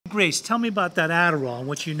Grace, tell me about that Adderall and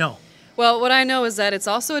what you know. Well, what I know is that it's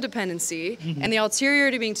also a dependency, and the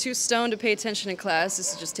ulterior to being too stoned to pay attention in class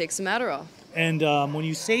is to just take some Adderall. And when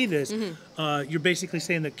you say this, you're basically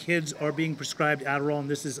saying that kids are being prescribed Adderall and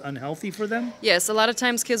this is unhealthy for them? Yes, a lot of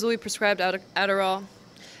times kids will be prescribed Adderall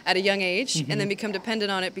at a young age and then become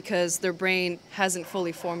dependent on it because their brain hasn't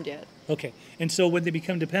fully formed yet. Okay, and so when they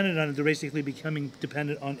become dependent on it, they're basically becoming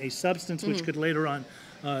dependent on a substance which could later on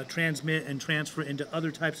transmit and transfer into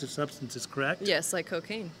other types of substances, correct? Yes, like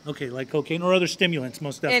cocaine. Okay, like cocaine or other stimulants,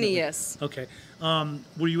 most definitely. Any, yes. Okay.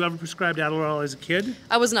 Were you ever prescribed Adderall as a kid?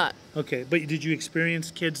 I was not. Okay, but did you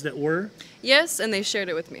experience kids that were? Yes, and they shared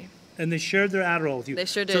it with me. And they shared their Adderall with you. They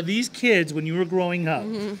sure did. So these kids, when you were growing up,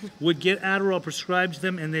 would get Adderall prescribed to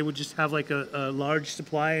them and they would just have like a large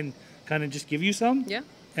supply and kind of just give you some? Yeah.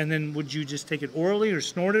 And then would you just take it orally or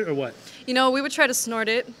snort it or what? You know, we would try to snort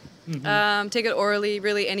it, take it orally,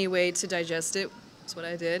 really any way to digest it. That's what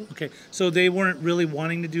I did. Okay, so they weren't really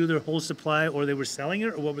wanting to do their whole supply, or they were selling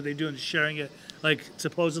it, or what were they doing? Sharing it, like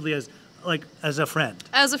supposedly as a friend?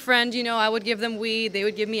 As a friend, you know, I would give them weed, they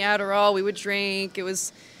would give me Adderall, we would drink. It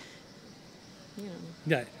was, you know,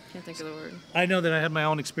 Yeah. can't think of the word. I know that I had my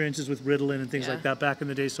own experiences with Ritalin and things Yeah. like that back in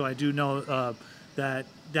the day, so I do know that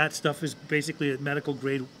stuff is basically at medical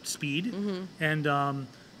grade speed, and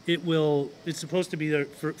it's supposed to be there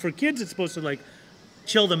for kids. It's supposed to like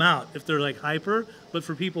chill them out if they're like hyper, but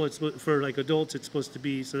for people, for like adults, it's supposed to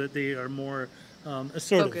be so that they are more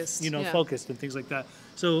assertive, Focused, you know, yeah. focused and things like that.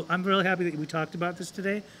 So I'm really happy that we talked about this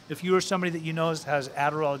today. If you are somebody that you know has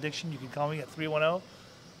Adderall addiction, you can call me at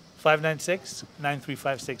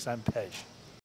 310-596-9356. I'm Pej.